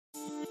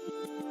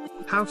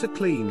How to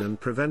clean and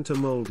prevent a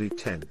moldy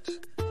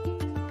tent.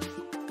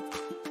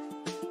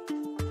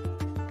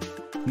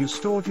 You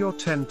stored your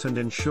tent and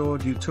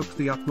ensured you took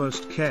the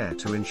utmost care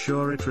to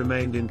ensure it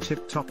remained in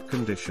tip-top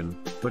condition,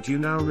 but you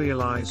now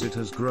realize it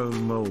has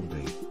grown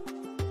moldy.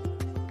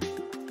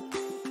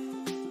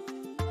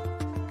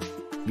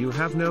 You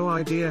have no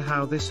idea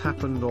how this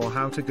happened or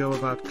how to go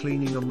about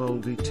cleaning a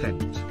moldy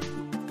tent.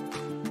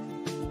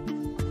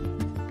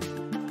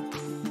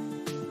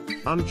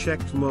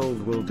 Unchecked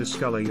mold will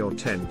discolor your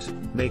tent,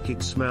 make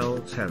it smell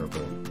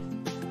terrible.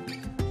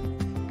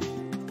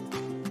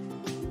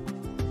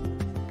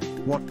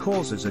 What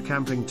causes a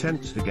camping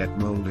tent to get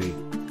moldy?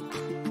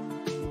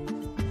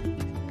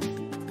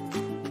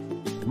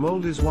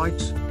 Mold is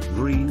white,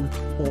 green,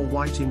 or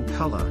white in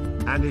color,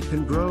 and it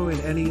can grow in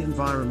any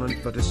environment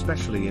but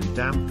especially in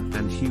damp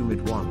and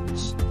humid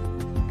ones.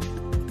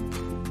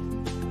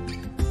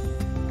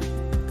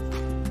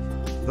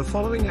 The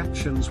following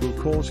actions will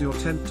cause your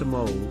tent to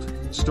mold: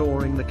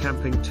 storing the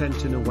camping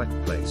tent in a wet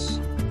place.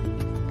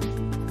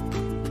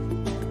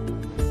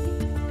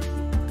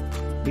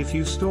 If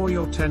you store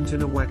your tent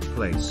in a wet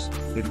place,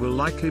 it will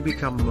likely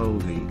become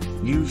moldy,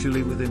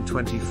 usually within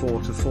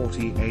 24 to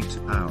 48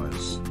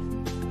 hours.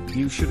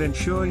 You should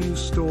ensure you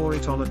store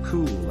it on a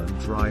cool and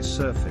dry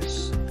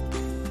surface.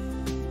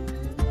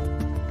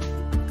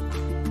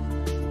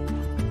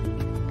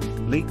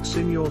 Leaks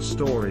in your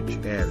storage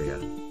area.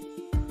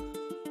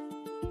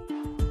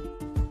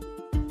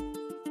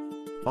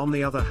 On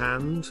the other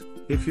hand,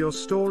 if your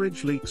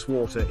storage leaks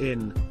water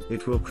in,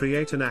 it will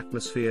create an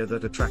atmosphere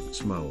that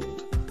attracts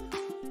mold.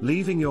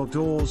 Leaving your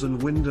doors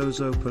and windows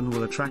open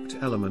will attract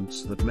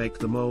elements that make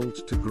the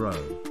mold to grow.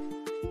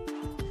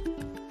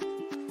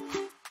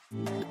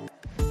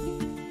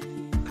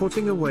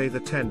 Putting away the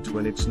tent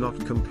when it's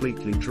not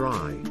completely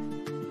dry.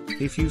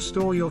 If you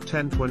store your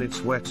tent when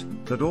it's wet,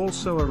 that's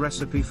also a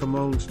recipe for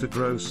mold to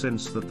grow,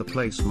 since that the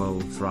place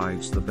mold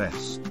thrives the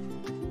best.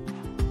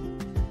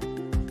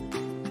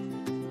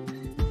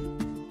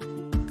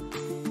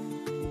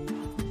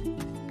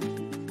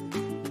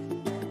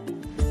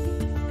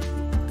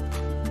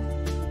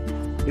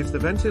 If the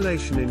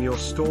ventilation in your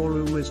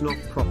storeroom is not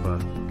proper,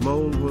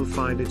 mold will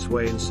find its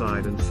way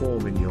inside and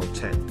form in your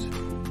tent.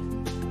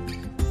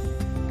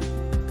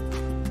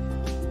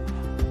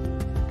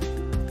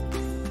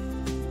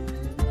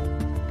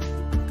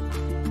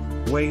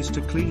 Ways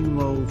to clean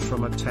mold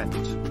from a tent.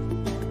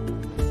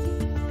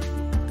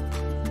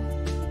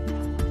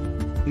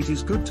 It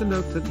is good to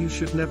note that you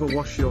should never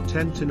wash your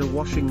tent in a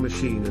washing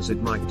machine, as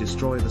it might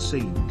destroy the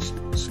seams,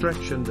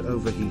 stretch and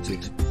overheat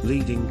it,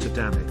 leading to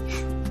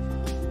damage.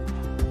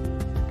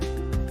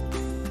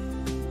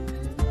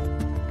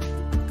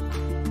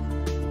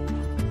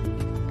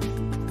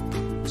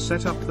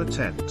 Set up the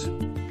tent.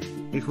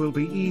 It will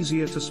be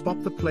easier to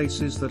spot the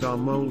places that are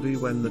moldy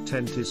when the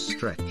tent is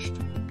stretched.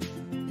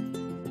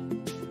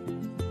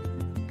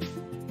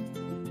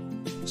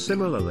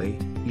 Similarly,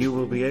 you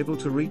will be able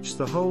to reach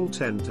the whole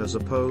tent as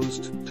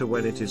opposed to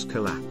when it is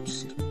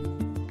collapsed.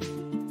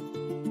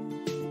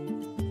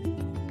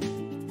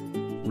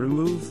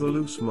 Remove the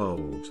loose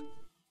mold.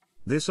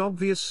 This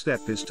obvious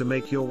step is to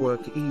make your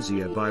work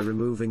easier by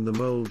removing the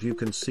mold you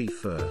can see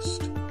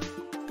first.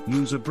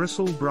 Use a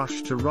bristle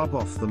brush to rub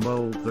off the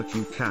mold that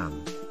you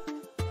can.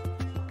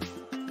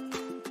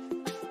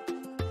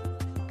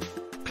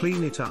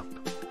 Clean it up.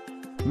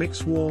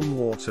 Mix warm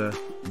water,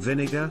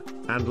 vinegar,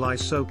 and lye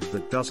soap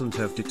that doesn't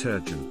have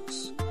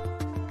detergents.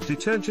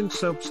 Detergent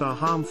soaps are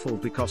harmful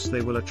because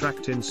they will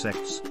attract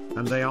insects,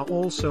 and they are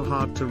also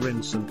hard to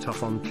rinse and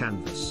tough on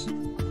canvas.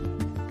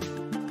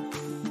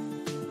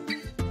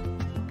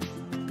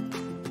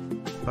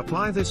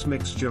 Apply this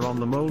mixture on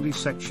the moldy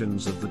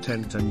sections of the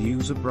tent and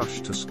use a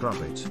brush to scrub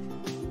it.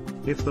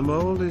 If the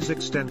mold is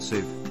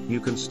extensive, you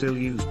can still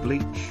use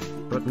bleach,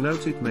 but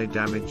note it may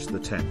damage the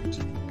tent.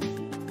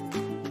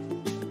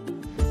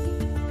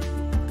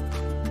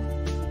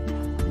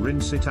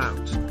 Rinse it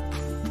out.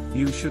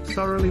 You should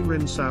thoroughly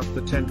rinse out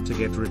the tent to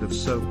get rid of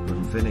soap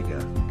and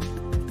vinegar.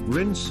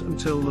 Rinse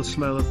until the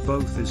smell of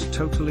both is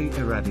totally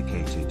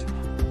eradicated.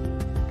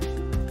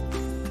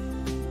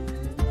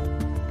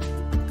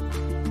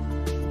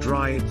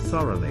 Dry it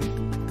thoroughly.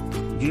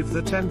 Give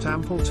the tent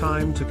ample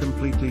time to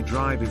completely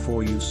dry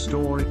before you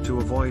store it to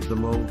avoid the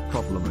mold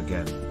problem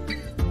again.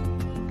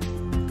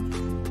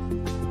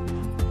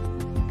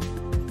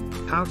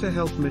 How to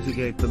help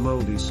mitigate the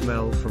moldy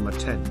smell from a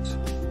tent.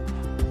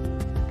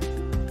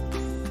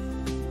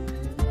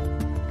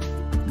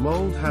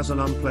 Mold has an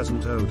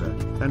unpleasant odor,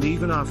 and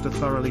even after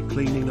thoroughly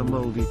cleaning a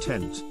moldy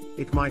tent,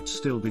 it might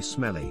still be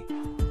smelly.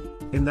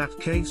 In that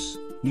case,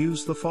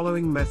 use the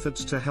following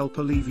methods to help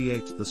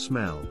alleviate the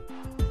smell.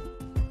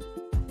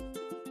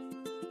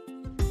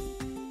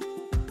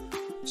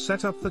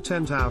 Set up the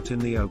tent out in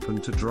the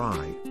open to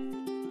dry.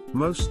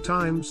 Most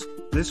times,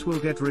 this will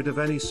get rid of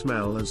any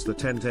smell as the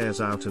tent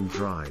airs out and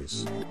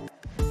dries.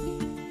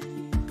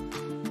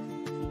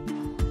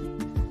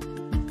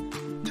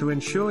 To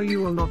ensure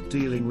you are not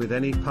dealing with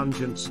any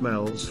pungent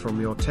smells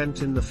from your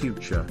tent in the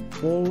future,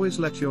 always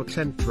let your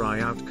tent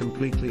dry out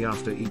completely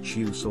after each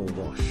use or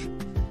wash.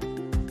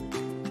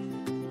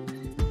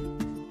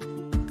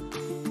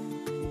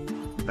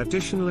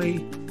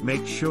 Additionally,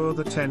 make sure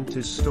the tent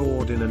is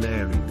stored in an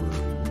airy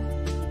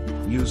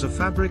room. Use a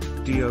fabric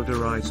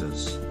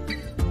deodorizers.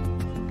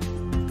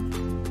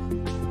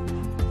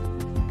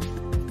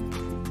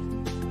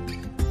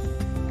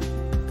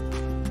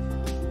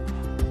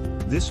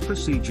 This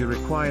procedure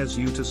requires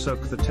you to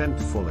soak the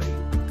tent fully.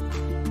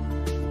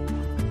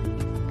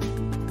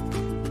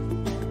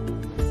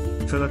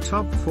 Fill a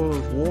tub full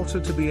of water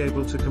to be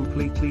able to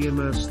completely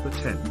immerse the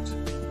tent.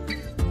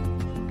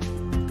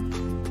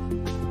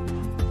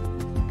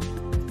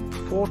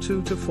 Pour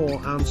 2 to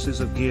 4 ounces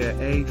of Gear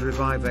Aid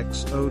Revive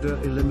X odor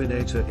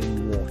eliminator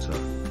in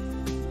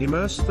water.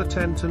 Immerse the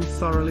tent and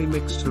thoroughly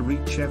mix to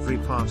reach every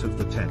part of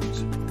the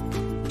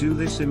tent. Do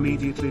this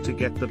immediately to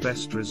get the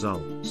best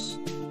results.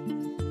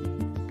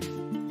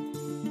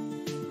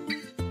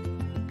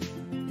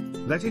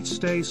 Let it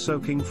stay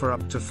soaking for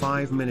up to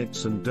 5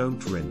 minutes and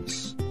don't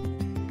rinse.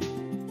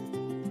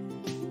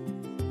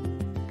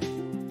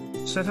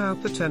 Set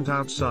out the tent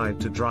outside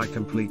to dry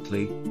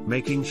completely,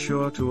 making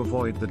sure to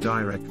avoid the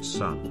direct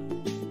sun.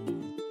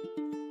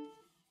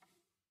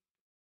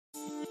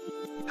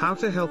 How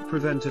to help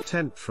prevent a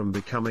tent from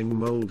becoming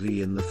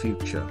moldy in the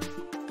future.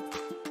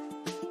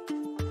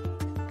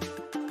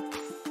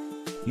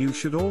 You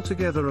should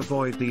altogether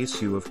avoid the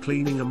issue of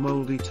cleaning a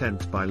moldy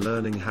tent by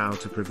learning how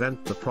to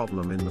prevent the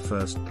problem in the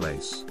first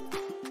place.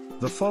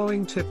 The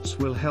following tips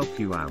will help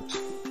you out.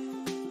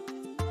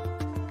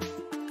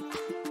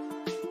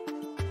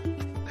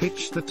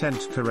 Pitch the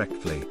tent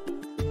correctly.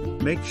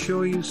 Make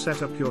sure you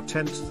set up your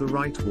tent the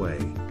right way.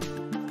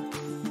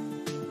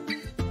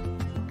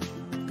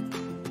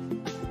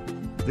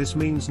 This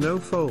means no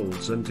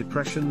folds and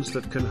depressions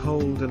that can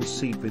hold and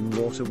seep in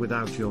water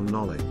without your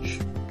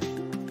knowledge.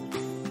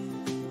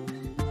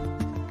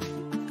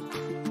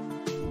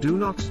 Do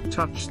not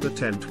touch the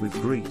tent with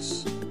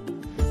grease.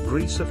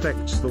 Grease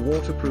affects the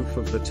waterproof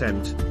of the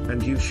tent,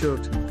 and you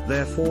should,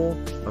 therefore,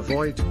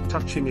 avoid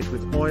touching it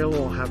with oil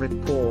or have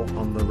it pour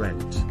on the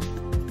rent.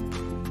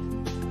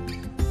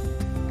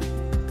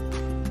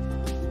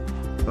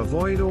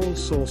 Avoid all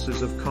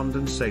sources of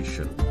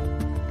condensation.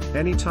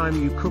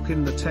 Anytime you cook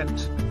in the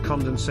tent,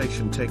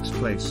 condensation takes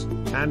place,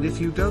 and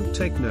if you don't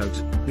take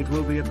note, it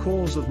will be a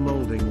cause of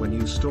molding when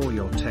you store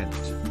your tent.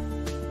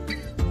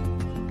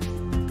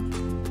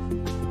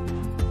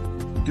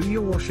 Do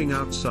your washing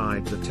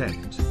outside the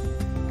tent.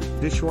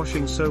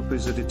 Dishwashing soap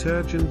is a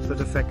detergent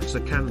that affects a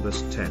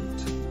canvas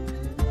tent.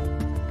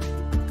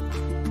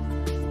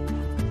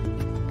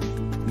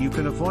 You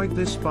can avoid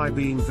this by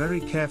being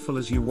very careful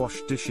as you wash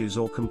dishes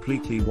or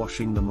completely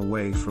washing them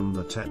away from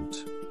the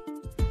tent.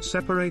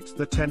 Separate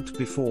the tent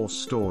before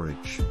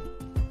storage.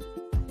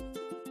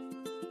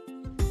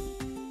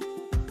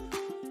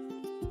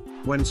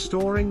 When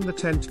storing the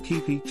tent,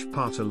 keep each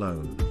part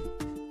alone.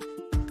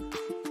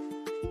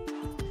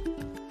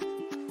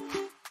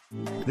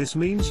 This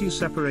means you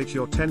separate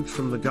your tent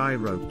from the guy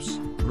ropes,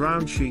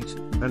 ground sheet,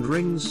 and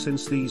rings,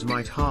 since these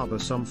might harbor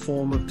some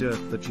form of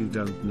dirt that you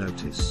don't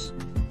notice.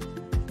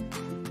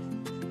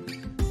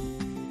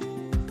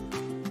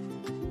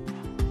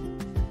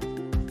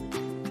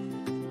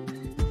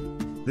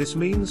 This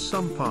means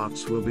some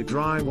parts will be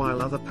dry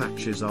while other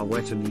patches are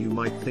wet and you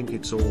might think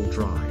it's all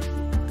dry.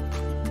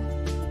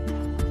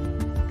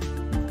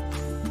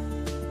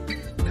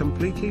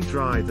 Completely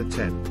dry the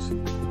tent.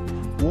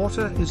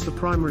 Water is the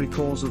primary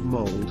cause of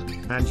mold,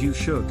 and you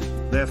should,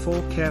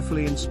 therefore,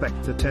 carefully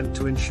inspect the tent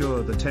to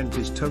ensure the tent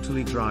is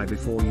totally dry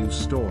before you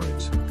store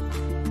it.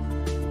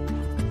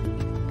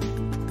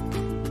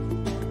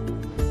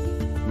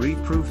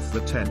 Reproof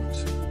the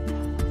tent.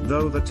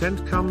 Though the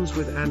tent comes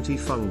with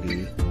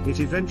anti-fungi, it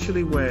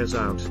eventually wears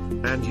out,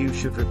 and you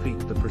should repeat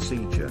the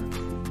procedure.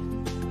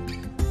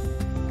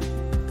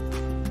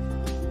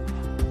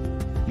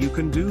 You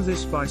can do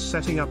this by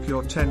setting up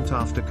your tent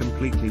after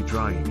completely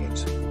drying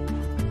it.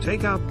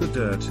 Take out the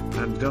dirt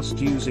and dust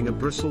using a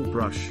bristle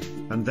brush,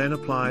 and then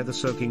apply the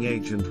soaking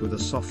agent with a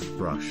soft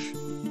brush.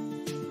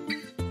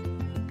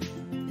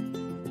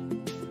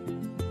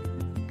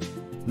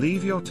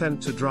 Leave your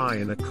tent to dry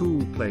in a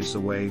cool place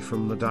away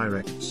from the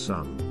direct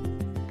sun.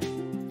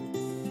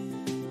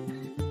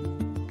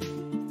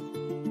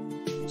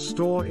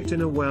 Store it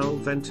in a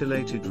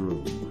well-ventilated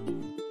room.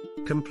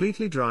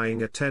 Completely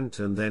drying a tent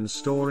and then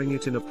storing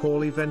it in a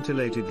poorly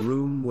ventilated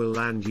room will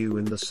land you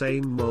in the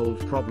same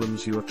mold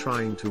problems you are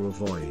trying to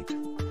avoid.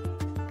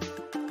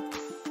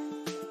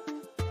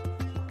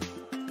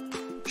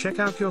 Check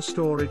out your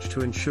storage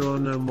to ensure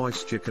no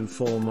moisture can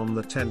form on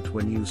the tent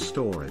when you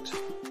store it.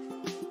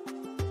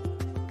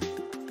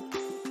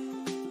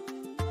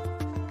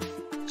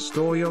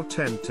 Store your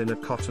tent in a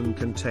cotton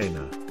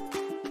container.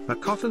 A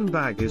cotton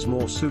bag is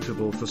more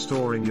suitable for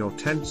storing your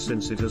tent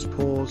since it has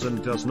pores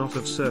and does not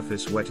have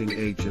surface wetting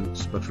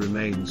agents but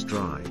remains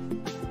dry.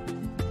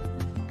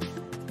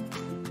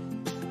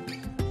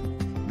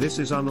 This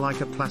is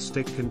unlike a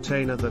plastic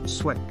container that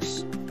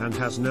sweats and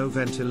has no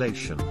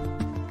ventilation.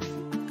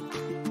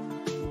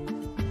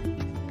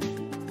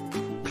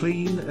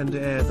 Clean and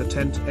air the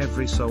tent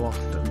every so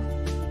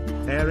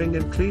often. Airing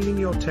and cleaning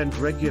your tent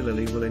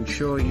regularly will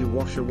ensure you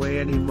wash away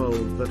any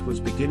mold that was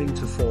beginning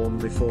to form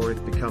before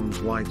it becomes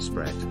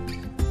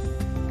widespread.